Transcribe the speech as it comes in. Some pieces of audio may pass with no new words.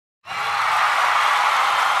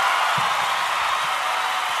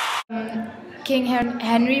King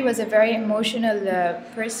Henry was a very emotional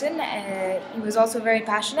person. He was also very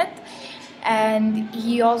passionate, and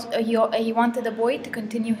he wanted a boy to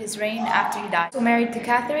continue his reign after he died. So married to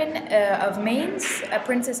Catherine of Mainz, a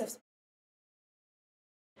princess of.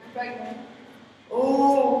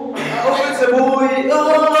 Oh, it's a boy.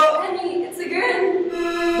 Oh. Honey, it's a girl.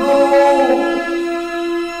 No.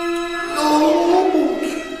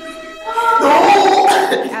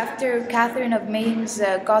 After Catherine of Mainz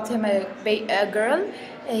got him a girl,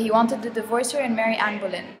 he wanted to divorce her and marry Anne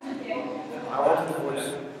Boleyn. I want to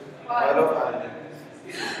divorce. I love Anne.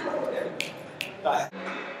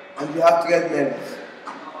 And you have to get married.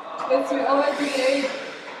 But you're already married.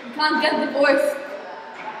 You can't get divorced.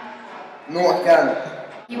 No, I can't.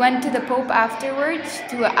 He went to the Pope afterwards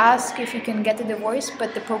to ask if he can get a divorce,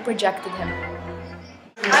 but the Pope rejected him.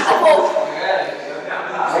 I'm the Pope. I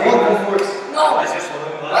want to divorce. No.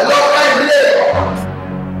 I love Anne.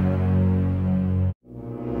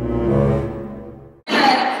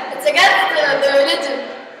 It's against the religion.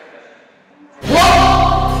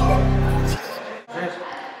 What?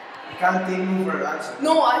 I can't take no for an answer.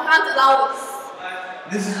 No, I can't allow this.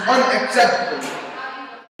 This is unacceptable.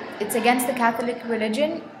 It's against the Catholic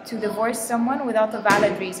religion to divorce someone without a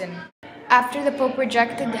valid reason. After the Pope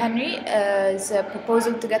rejected Henry's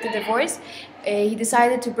proposal to get a divorce, he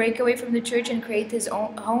decided to break away from the church and create his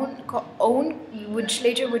own, which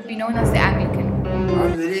later would be known as the Anglican.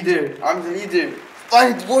 I'm the leader. I'm the leader.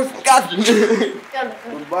 Find divorce from Catherine.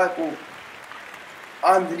 Goodbye, Pope.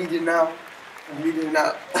 I'm the leader now. I'm the leader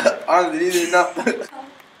now. I'm the leader now.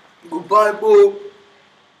 Goodbye, Pope.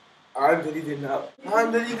 I'm the leader now.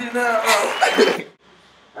 I'm the leader now.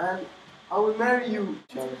 And I will marry you,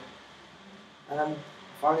 Charlie. And I'm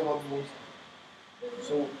finally about divorce.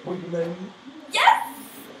 So, will you marry me? Yes!